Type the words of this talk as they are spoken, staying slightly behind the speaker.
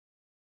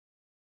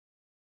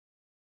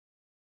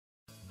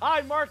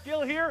Hi, Mark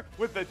Gill here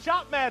with the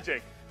Chop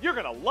Magic. You're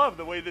gonna love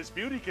the way this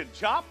beauty can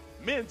chop,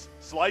 mince,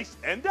 slice,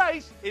 and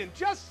dice in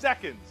just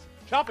seconds.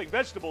 Chopping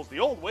vegetables the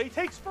old way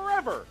takes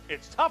forever.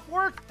 It's tough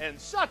work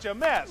and such a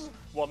mess.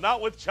 Well,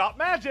 not with Chop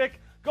Magic.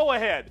 Go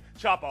ahead,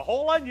 chop a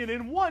whole onion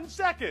in 1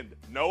 second.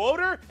 No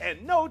odor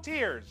and no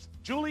tears.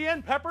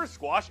 Julienne pepper,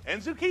 squash, and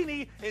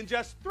zucchini in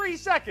just 3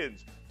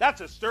 seconds.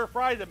 That's a stir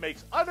fry that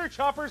makes other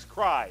choppers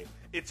cry.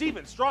 It's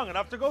even strong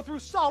enough to go through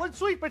solid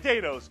sweet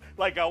potatoes,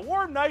 like a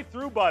warm knife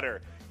through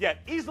butter, yet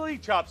easily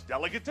chops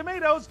delicate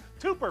tomatoes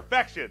to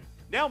perfection.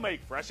 Now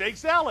make fresh egg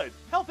salad,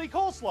 healthy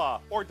coleslaw,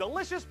 or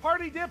delicious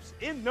party dips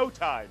in no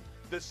time.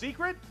 The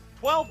secret?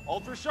 12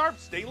 ultra-sharp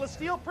stainless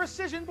steel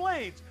precision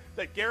blades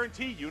that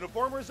guarantee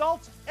uniform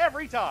results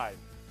every time.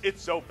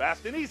 It's so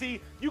fast and easy,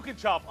 you can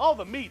chop all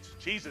the meats,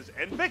 cheeses,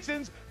 and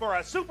fixins for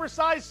a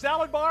supersized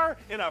salad bar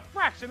in a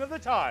fraction of the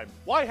time.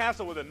 Why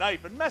hassle with a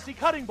knife and messy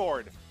cutting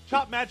board?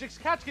 Chop Magic's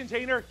catch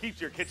container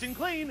keeps your kitchen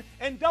clean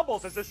and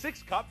doubles as a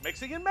 6-cup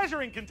mixing and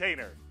measuring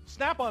container.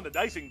 Snap on the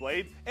dicing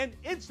blade and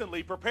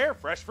instantly prepare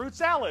fresh fruit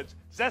salads,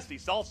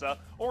 zesty salsa,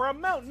 or a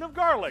mountain of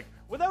garlic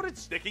without it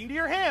sticking to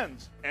your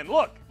hands. And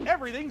look,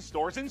 everything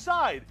stores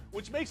inside,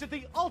 which makes it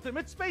the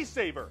ultimate space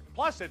saver.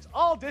 Plus, it's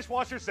all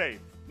dishwasher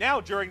safe.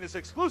 Now, during this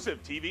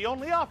exclusive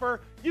TV-only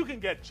offer, you can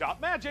get Chop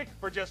Magic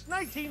for just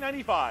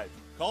 $19.95.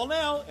 Call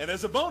now, and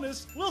as a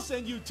bonus, we'll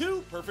send you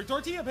 2 perfect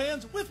tortilla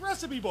pans with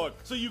recipe book,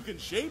 so you can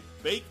shape,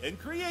 bake, and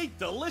create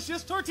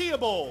delicious tortilla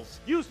bowls.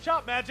 Use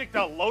Chop Magic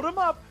to load them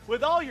up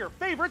with all your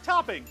favorite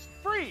toppings,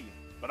 free.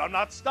 But I'm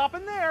not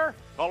stopping there.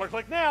 Call or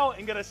click now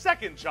and get a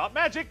second Chop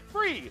Magic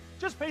free.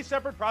 Just pay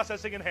separate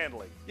processing and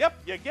handling. Yep,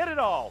 you get it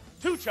all.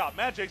 2 Chop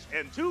Magics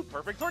and 2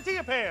 perfect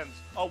tortilla pans.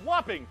 A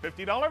whopping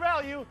 $50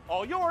 value,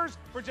 all yours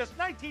for just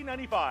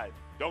 $19.95.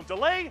 Don't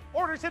delay,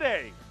 order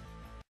today.